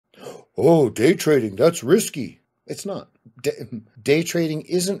oh, day trading, that's risky. It's not. Day trading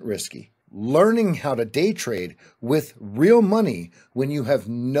isn't risky. Learning how to day trade with real money when you have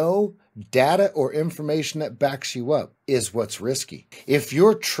no data or information that backs you up is what's risky. If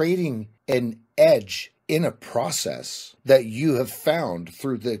you're trading an edge in a process that you have found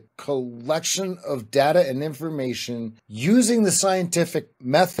through the collection of data and information using the scientific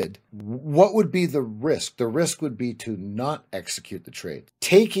method, what would be the risk? The risk would be to not execute the trade.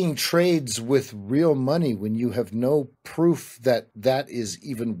 Taking trades with real money when you have no proof that that is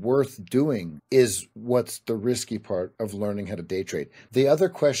even worth doing is what's the risky part of learning how to day trade. The other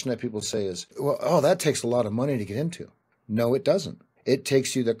question that people say is, well, oh, that takes a lot of money to get into. No, it doesn't. It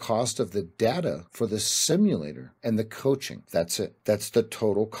takes you the cost of the data for the simulator and the coaching. That's it. That's the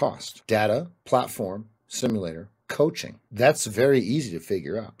total cost. Data, platform, simulator, coaching. That's very easy to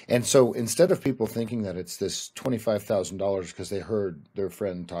figure out. And so instead of people thinking that it's this $25,000 because they heard their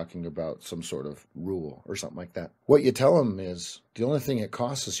friend talking about some sort of rule or something like that, what you tell them is the only thing it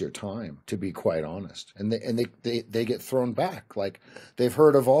costs is your time, to be quite honest. And they get thrown back. Like, they've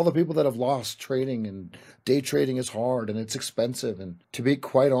heard of all the people that have lost trading, and day trading is hard and it's expensive. And to be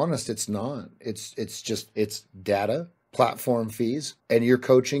quite honest, it's not. It's data, platform fees, and your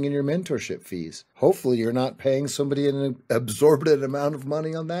coaching and your mentorship fees. Hopefully you're not paying somebody an absorbent amount of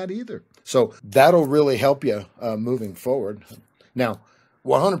money on that either. So that'll really help you moving forward. Now,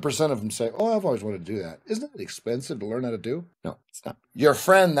 100% of them say, oh, I've always wanted to do that. Isn't it expensive to learn how to do? No, it's not. Your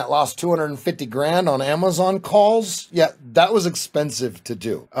friend that lost 250 grand on Amazon calls, yeah, that was expensive to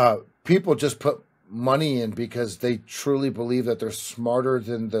do. People just put money in because they truly believe that they're smarter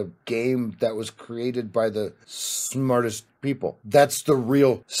than the game that was created by the smartest people. That's the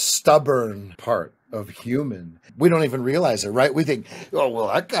real stubborn part of human. We don't even realize it, right? We think, oh, well,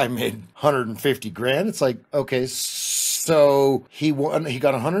 that guy made 150 grand. It's like, okay, so he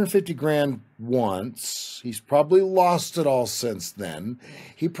got 150 grand once. He's probably lost it all since then.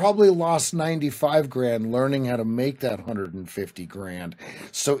 He probably lost 95 grand learning how to make that 150 grand.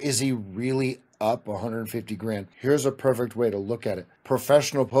 So is he really up 150 grand? Here's a perfect way to look at it.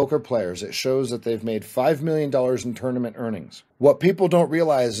 Professional poker players, it shows that they've made $5 million in tournament earnings. What people don't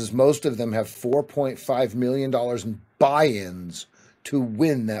realize is most of them have $4.5 million in buy-ins to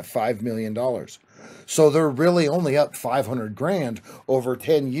win that $5 million. So they're really only up 500 grand over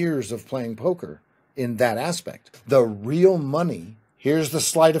 10 years of playing poker in that aspect. The real money, here's the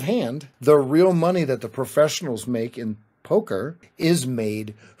sleight of hand, the real money that the professionals make in poker is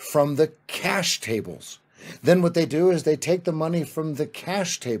made from the cash tables. Then what they do is they take the money from the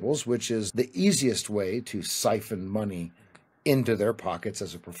cash tables, which is the easiest way to siphon money into their pockets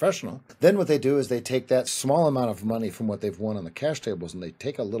as a professional. Then what they do is they take that small amount of money from what they've won on the cash tables and they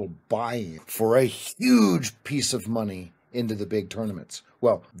take a little buy-in for a huge piece of money into the big tournaments.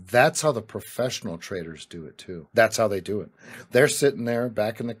 Well, that's how the professional traders do it too. That's how they do it. They're sitting there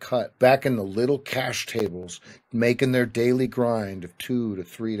back in the cut, back in the little cash tables, making their daily grind of $200 to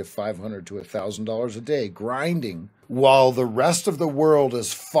 $300 to $500 to $1,000 a day, grinding, while the rest of the world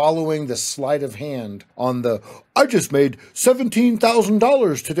is following the sleight of hand on the, I just made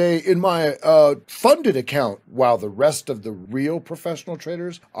 $17,000 today in my funded account, while the rest of the real professional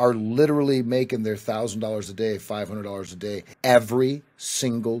traders are literally making their $1,000 a day, $500 a day, every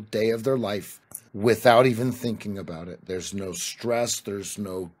single day of their life without even thinking about it. There's no stress. There's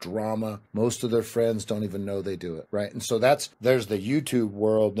no drama. Most of their friends don't even know they do it, right? And so there's the YouTube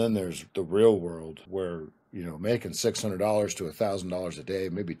world. Then there's the real world where, you know, making $600 to $1,000 a day,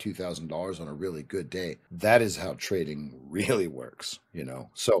 maybe $2,000 on a really good day. That is how trading really works, you know?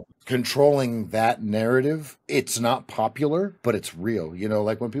 So controlling that narrative, it's not popular, but it's real. You know,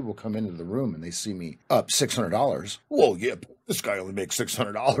 like when people come into the room and they see me up $600, well, yeah, this guy only makes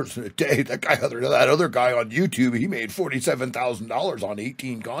 $600 in a day. That other guy on YouTube, he made $47,000 on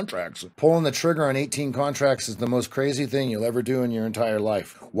 18 contracts. Pulling the trigger on 18 contracts is the most crazy thing you'll ever do in your entire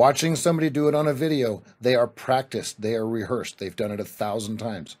life. Watching somebody do it on a video, they are practiced, they are rehearsed, they've done it 1,000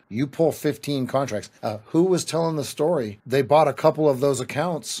 times. You pull 15 contracts. Who was telling the story? They bought a couple of those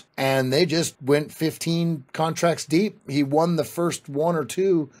accounts and they just went 15 contracts deep. He won the first one or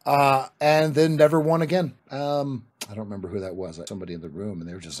two and then never won again. I don't remember who that was. Somebody in the room, and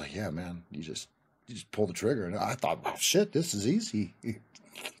they were just like, yeah, man, you just pull the trigger. And I thought, wow, shit, this is easy.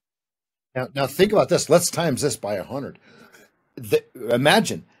 Now think about this. Let's times this by 100.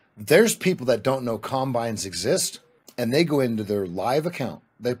 Imagine there's people that don't know combines exist, and they go into their live account.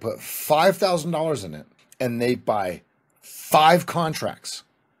 They put $5,000 in it, and they buy 5 contracts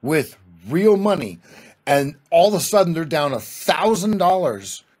with real money, and all of a sudden they're down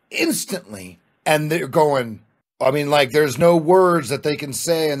 $1,000 instantly, and they're going, I mean, like, there's no words that they can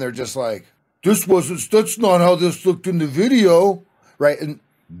say, and they're just like, that's not how this looked in the video, right? And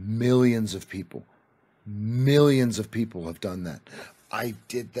millions of people have done that. I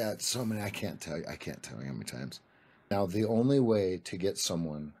did that so many, I can't tell you how many times. Now, the only way to get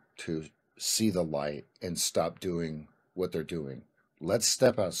someone to see the light and stop doing what they're doing, let's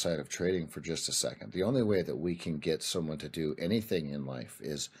step outside of trading for just a second. The only way that we can get someone to do anything in life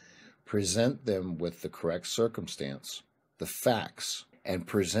is present them with the correct circumstance, the facts, and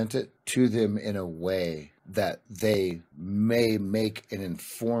present it to them in a way that they may make an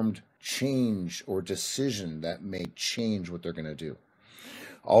informed change or decision that may change what they're going to do.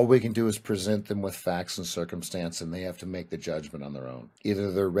 All we can do is present them with facts and circumstance, and they have to make the judgment on their own.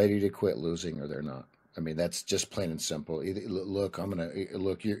 Either they're ready to quit losing or they're not. I mean, that's just plain and simple. Look,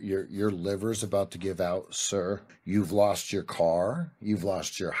 your liver's about to give out, sir. You've lost your car, you've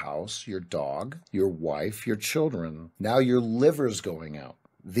lost your house, your dog, your wife, your children. Now your liver's going out.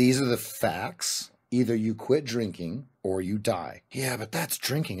 These are the facts. Either you quit drinking or you die. Yeah, but that's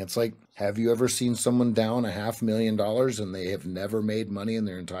drinking. It's like, have you ever seen someone down $500,000 and they have never made money in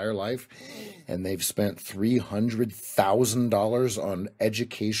their entire life, and they've spent $300,000 on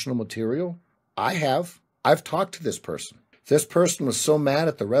educational material? I have. I've talked to this person. This person was so mad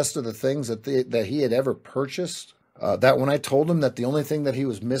at the rest of the things that he had ever purchased that when I told him that the only thing that he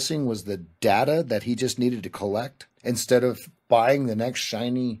was missing was the data that he just needed to collect instead of buying the next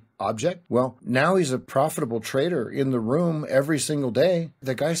shiny object, well, now he's a profitable trader in the room every single day.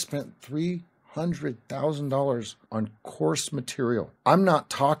 The guy spent $300,000 on course material. I'm not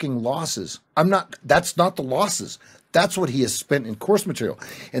talking losses. That's not the losses. That's what he has spent in course material.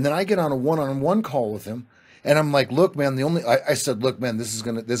 And then I get on a one-on-one call with him, and I'm like, look, man, I said, look, man,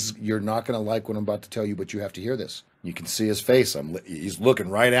 you're not going to like what I'm about to tell you, but you have to hear this. You can see his face. He's looking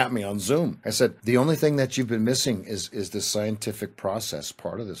right at me on Zoom. I said, the only thing that you've been missing is the scientific process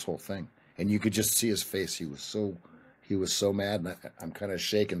part of this whole thing. And you could just see his face. He was so mad, and I'm kind of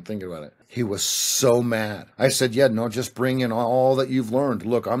shaking thinking about it. He was so mad. I said, yeah, no, just bring in all that you've learned.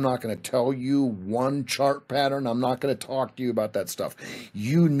 Look, I'm not going to tell you one chart pattern. I'm not going to talk to you about that stuff.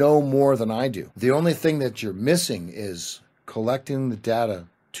 You know more than I do. The only thing that you're missing is collecting the data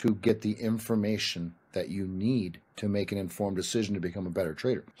to get the information that you need to make an informed decision to become a better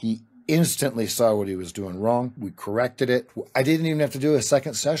trader. He instantly saw what he was doing wrong. We corrected it. I didn't even have to do a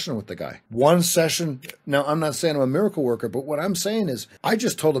second session with the guy. One session. Now, I'm not saying I'm a miracle worker, but what I'm saying is I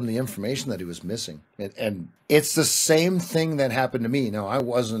just told him the information that he was missing. And it's the same thing that happened to me. Now, I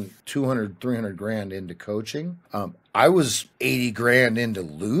wasn't 200, 300 grand into coaching. I was 80 grand into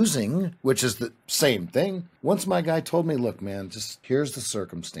losing, which is the same thing. Once my guy told me, look, man, just here's the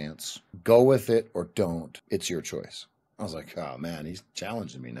circumstance. Go with it or don't. It's your choice. I was like, oh, man, he's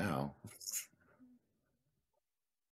challenging me now.